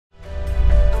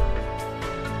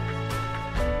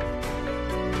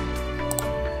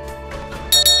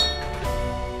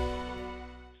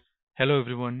Hello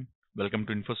everyone, welcome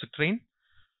to InfoSec Train.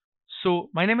 So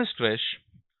my name is Krish.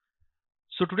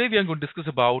 So today we are going to discuss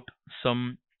about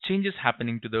some changes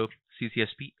happening to the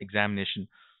CCSP examination.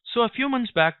 So a few months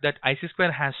back that IC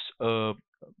Square has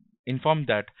informed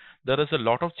that there is a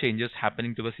lot of changes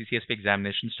happening to the CCSP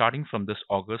examination starting from this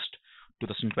August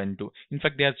 2022. In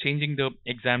fact, they are changing the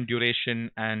exam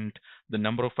duration and the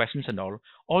number of questions and all.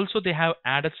 Also, they have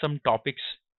added some topics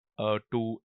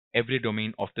to every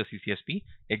domain of the CCSP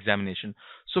examination.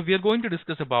 So we are going to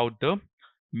discuss about the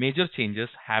major changes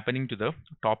happening to the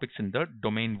topics in the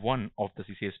domain 1 of the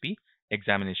CCSP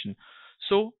examination.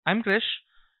 So I'm Krish.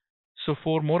 So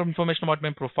for more information about my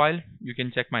profile, you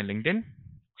can check my LinkedIn.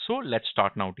 So let's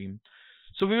start now, team.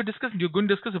 So we're going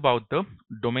to discuss about the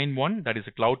domain 1, that is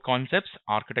the cloud concepts,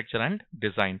 architecture and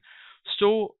design.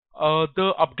 So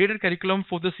the updated curriculum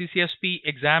for the CCSP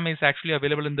exam is actually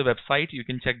available in the website. You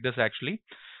can check this actually.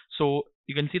 So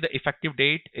you can see the effective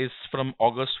date is from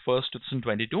August 1st,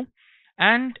 2022.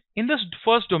 And in this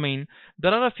first domain,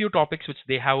 there are a few topics which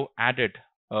they have added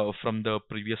from the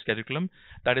previous curriculum.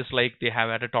 That is like they have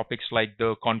added topics like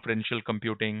the confidential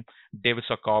computing,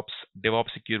 DevSecops,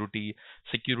 DevOps security,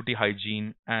 security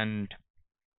hygiene, and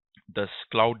the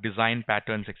cloud design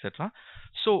patterns, etc.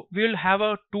 So we'll have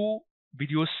two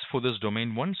videos for this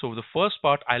domain 1. So the first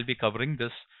part, I'll be covering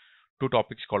this two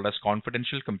topics called as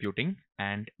confidential computing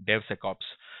and DevSecops.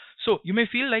 So you may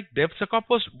feel like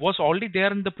DevSecops was already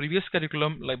there in the previous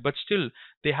curriculum, but still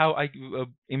they have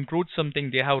improved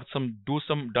something. They have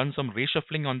done some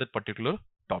reshuffling on that particular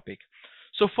topic.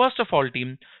 So first of all,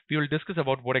 team, we will discuss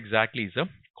about what exactly is a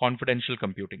confidential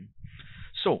computing.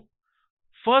 So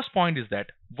first point is that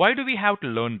why do we have to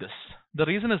learn this? The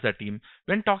reason is that, team,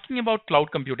 when talking about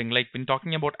cloud computing, like when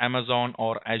talking about Amazon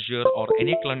or Azure or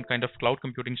any kind of cloud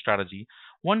computing strategy,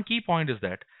 one key point is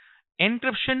that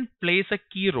encryption plays a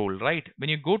key role, right? When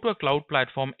you go to a cloud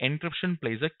platform, encryption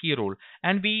plays a key role.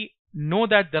 And we know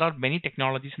that there are many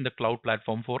technologies in the cloud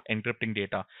platform for encrypting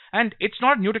data. And it's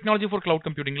not new technology for cloud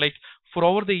computing. Like for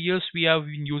over the years, we have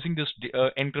been using this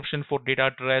encryption for data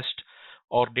at rest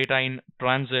or data in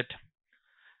transit.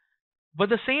 But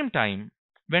at the same time,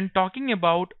 when talking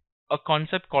about a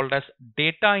concept called as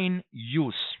data in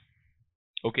use,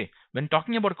 okay, when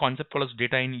talking about a concept called as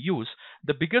data in use,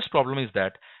 the biggest problem is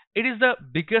that it is the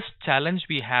biggest challenge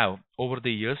we have over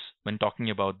the years when talking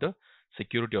about the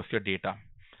security of your data.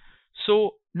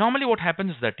 So normally what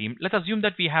happens is that, team, let's assume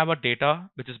that we have a data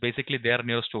which is basically there in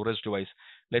your storage device.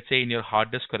 Let's say in your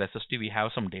hard disk or SSD, we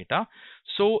have some data.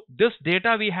 So this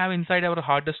data we have inside our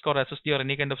hard disk or SSD or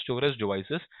any kind of storage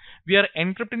devices, we are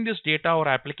encrypting this data or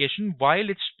application while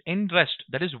it's in rest.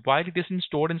 That is while it is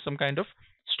stored in some kind of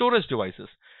storage devices.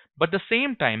 But at the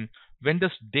same time, when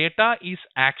this data is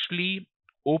actually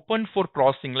open for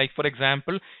processing, like for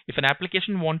example, if an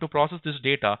application want to process this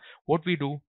data, what we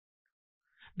do?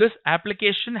 This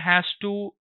application has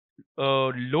to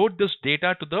load this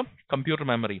data to the computer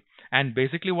memory. And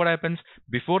basically what happens,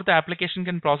 before the application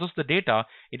can process the data,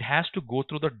 it has to go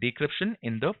through the decryption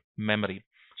in the memory.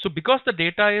 So because the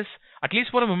data is, at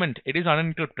least for a moment, it is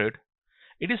unencrypted,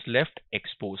 it is left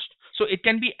exposed. So it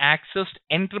can be accessed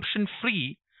encryption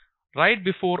free right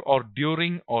before or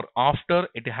during or after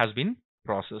it has been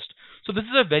processed. So this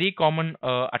is a very common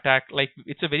attack. Like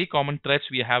it's a very common threats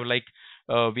we have, like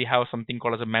we have something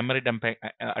called as a memory dump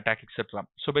attack, etc.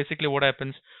 So basically what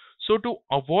happens, so to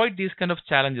avoid these kind of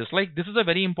challenges, like this is a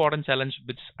very important challenge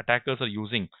which attackers are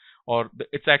using, or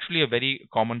it's actually a very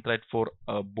common threat for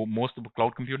most of the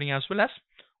cloud computing as well as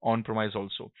on-premise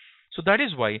also. So that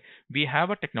is why we have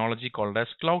a technology called as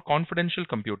cloud confidential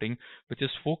computing, which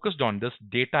is focused on this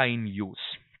data in use.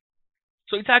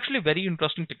 So it's actually a very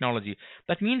interesting technology.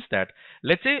 That means that,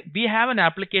 let's say we have an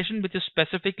application which is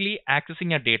specifically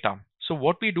accessing a data. So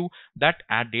what we do, that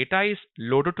our data is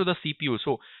loaded to the CPU.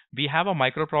 So we have a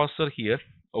microprocessor here.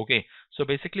 Okay. So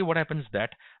basically what happens is that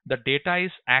the data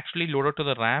is actually loaded to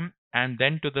the RAM and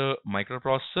then to the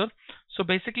microprocessor. So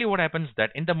basically what happens is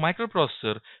that in the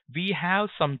microprocessor, we have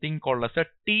something called as a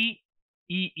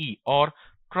TEE, or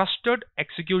Trusted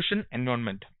Execution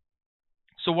Environment.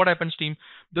 So what happens, team?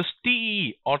 This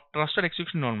TEE, or Trusted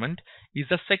Execution Environment, is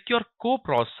a secure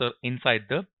coprocessor inside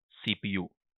the CPU.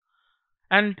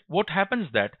 And what happens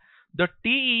that the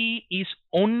TEE is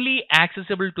only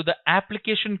accessible to the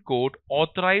application code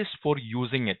authorized for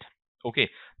using it.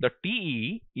 Okay, the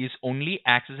TEE is only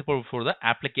accessible for the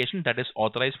application that is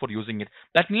authorized for using it.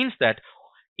 That means that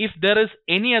if there is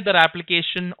any other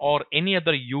application or any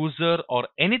other user or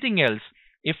anything else,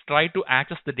 if try to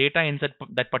access the data inside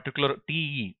that particular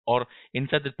TEE or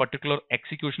inside that particular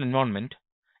execution environment,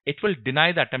 it will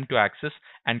deny the attempt to access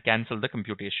and cancel the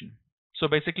computation. So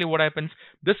basically what happens,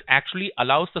 this actually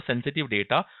allows the sensitive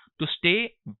data to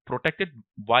stay protected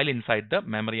while inside the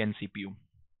memory and CPU.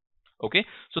 Okay,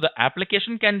 so the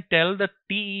application can tell the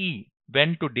TE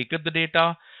when to decrypt the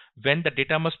data, when the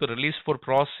data must be released for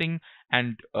processing,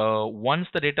 and once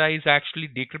the data is actually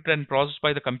decrypted and processed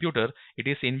by the computer, it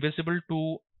is invisible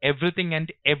to everything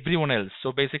and everyone else.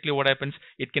 So basically what happens,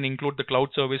 it can include the cloud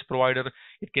service provider,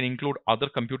 it can include other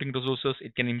computing resources,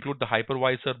 it can include the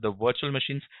hypervisor, the virtual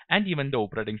machines, and even the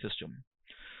operating system.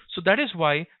 So that is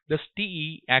why this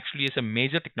TE actually is a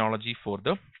major technology for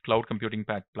the cloud computing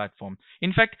platform.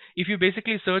 In fact, if you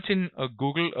basically search in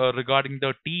Google regarding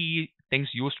the TE things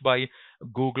used by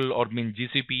Google or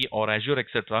GCP or Azure,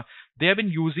 etc., they have been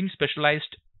using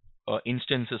specialized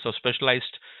instances or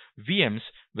specialized VMs,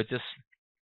 which is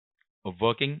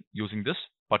working using this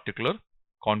particular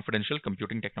confidential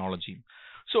computing technology.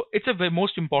 So it's a very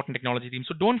most important technology team.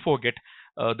 So don't forget,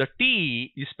 the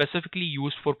TE is specifically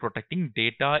used for protecting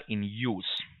data in use.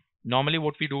 Normally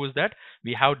what we do is that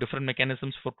we have different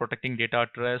mechanisms for protecting data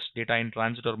at rest, data in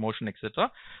transit or motion,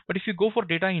 etc. But if you go for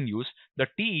data in use, the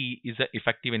TE is an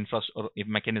effective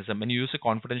mechanism. When you use a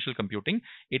confidential computing,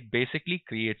 it basically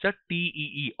creates a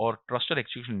TEE or trusted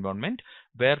execution environment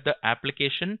where the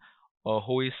application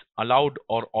who is allowed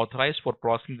or authorized for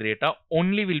processing the data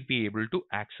only will be able to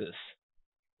access.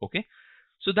 Okay,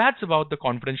 so that's about the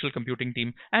confidential computing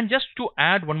team. And just to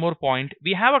add one more point,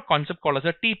 we have a concept called as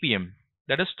a TPM,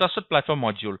 that is Trusted Platform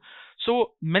Module.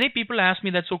 So many people ask me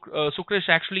that, Krish,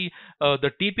 actually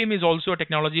the TPM is also a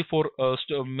technology for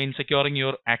securing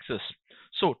your access.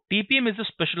 So TPM is a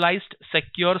specialized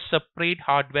secure separate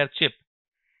hardware chip.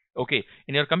 Okay,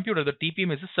 in your computer, the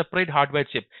TPM is a separate hardware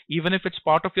chip. Even if it's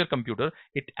part of your computer,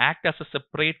 it acts as a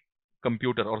separate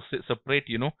computer or separate,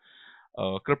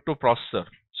 crypto processor.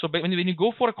 So when you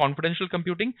go for a confidential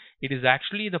computing, it is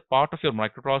actually the part of your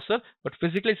microprocessor, but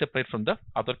physically separate from the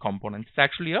other components. It's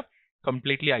actually a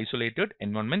completely isolated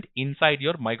environment inside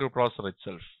your microprocessor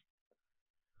itself.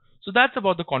 So that's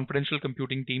about the confidential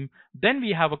computing team. Then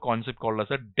we have a concept called as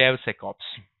a DevSecops.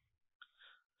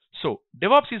 So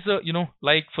DevOps is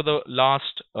like for the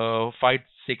last 5-6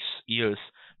 years,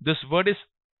 this word is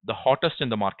the hottest in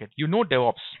the market.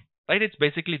 DevOps, right? It's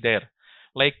basically there.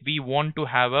 Like we want to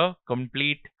have a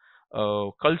complete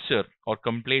culture or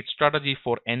complete strategy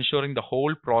for ensuring the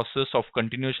whole process of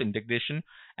continuous integration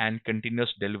and continuous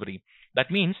delivery.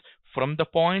 That means from the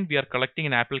point we are collecting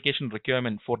an application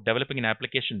requirement for developing an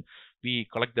application, we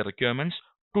collect the requirements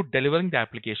to delivering the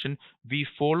application, we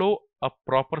follow a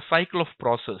proper cycle of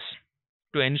process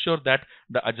to ensure that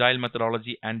the agile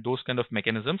methodology and those kind of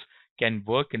mechanisms can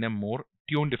work in a more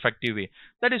tuned, effective way.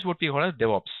 That is what we call as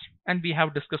DevOps, and we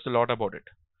have discussed a lot about it.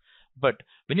 But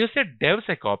when you say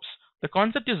DevSecops, the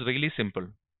concept is really simple.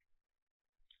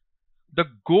 The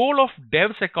goal of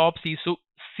DevSecops is to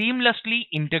seamlessly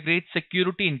integrate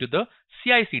security into the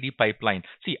CI/CD pipeline.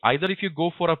 See, either if you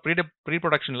go for a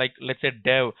pre-production, like let's say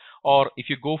dev, or if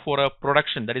you go for a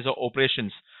production, that is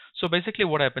operations. So basically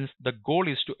what happens, the goal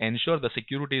is to ensure the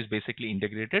security is basically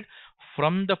integrated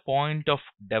from the point of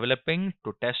developing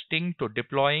to testing to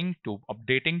deploying to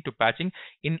updating to patching.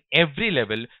 In every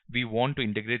level, we want to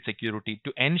integrate security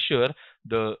to ensure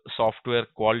the software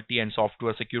quality and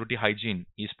software security hygiene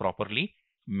is properly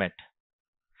met.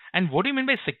 And what do you mean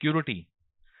by security?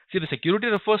 See, the security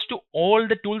refers to all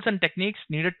the tools and techniques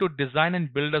needed to design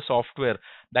and build a software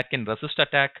that can resist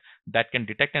attack, that can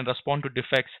detect and respond to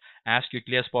defects as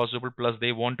quickly as possible. Plus,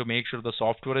 they want to make sure the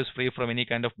software is free from any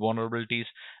kind of vulnerabilities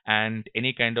and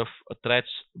any kind of threats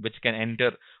which can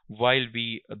enter while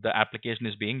the application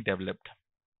is being developed.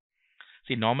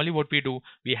 See, normally what we do,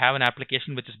 we have an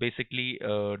application which is basically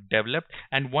developed,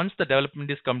 and once the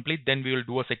development is complete, then we will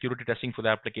do a security testing for the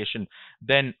application.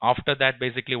 Then after that,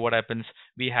 basically what happens,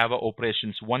 we have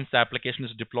operations. Once the application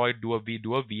is deployed, we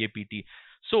do a VAPT.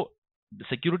 So the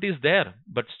security is there,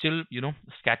 but still,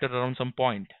 scattered around some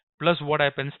point. Plus what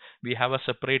happens, we have a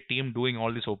separate team doing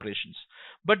all these operations.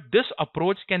 But this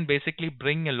approach can basically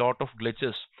bring a lot of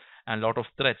glitches and a lot of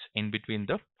threats in between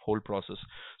the whole process.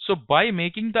 So by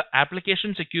making the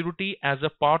application security as a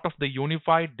part of the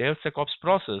unified DevSecops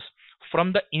process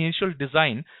from the initial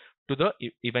design to the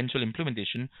eventual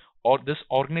implementation, or this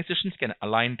organizations can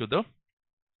align to the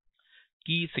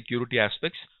key security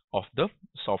aspects of the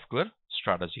software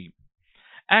strategy.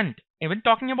 And even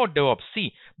talking about DevOps,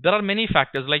 see, there are many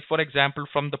factors. Like for example,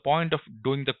 from the point of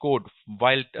doing the code,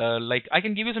 while like I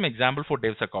can give you some example for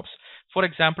DevSecops. For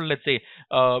example, let's say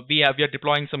we are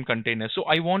deploying some containers. So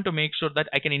I want to make sure that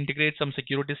I can integrate some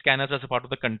security scanners as a part of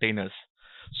the containers.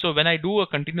 So when I do a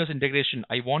continuous integration,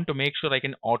 I want to make sure I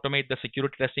can automate the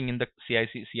security testing in the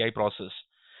CI process.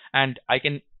 and I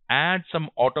can add some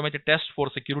automated tests for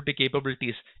security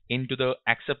capabilities into the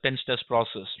acceptance test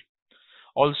process.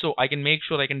 Also, I can make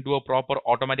sure I can do a proper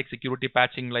automatic security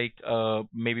patching, like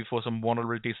maybe for some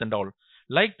vulnerabilities and all.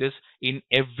 Like this, in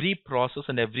every process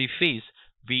and every phase,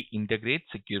 we integrate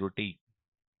security.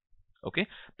 Okay,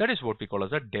 that is what we call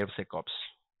as a DevSecops.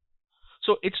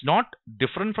 So it's not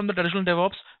different from the traditional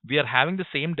DevOps. We are having the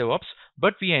same DevOps,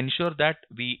 but we ensure that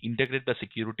we integrate the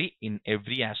security in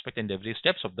every aspect and every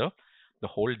steps of the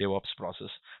whole DevOps process.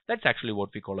 That's actually what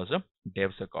we call as a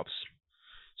DevSecops.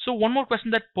 So one more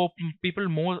question that people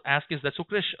more ask is that, so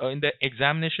Krish, in the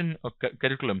examination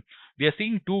curriculum, we are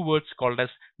seeing two words called as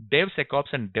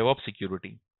DevSecops and DevOps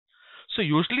security. So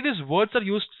usually these words are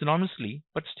used synonymously,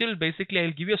 but still basically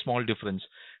I'll give you a small difference.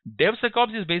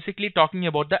 DevSecops is basically talking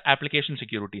about the application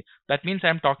security. That means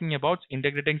I'm talking about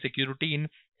integrating security in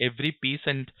every piece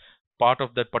and part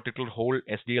of that particular whole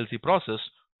SDLC process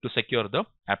to secure the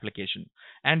application.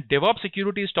 And DevOps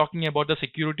security is talking about the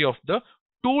security of the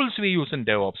tools we use in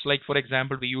DevOps. Like for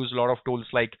example, we use a lot of tools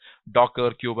like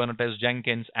Docker, Kubernetes,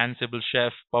 Jenkins, Ansible,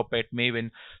 Chef, Puppet,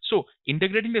 Maven. So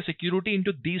integrating the security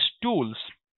into these tools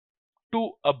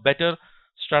to a better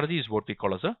strategy is what we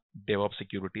call as a DevOps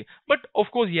security. But of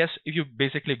course, yes, if you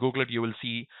basically Google it, you will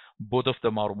see both of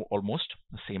them are almost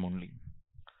the same only.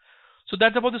 So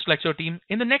that's about this lecture, team.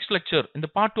 In the next lecture, in the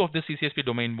part 2 of this CCSP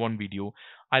Domain 1 video,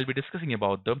 I'll be discussing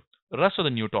about the rest of the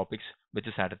new topics which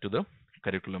is added to the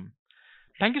curriculum.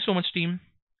 Thank you so much, team.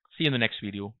 See you in the next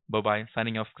video. Bye-bye.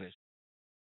 Signing off, Chris.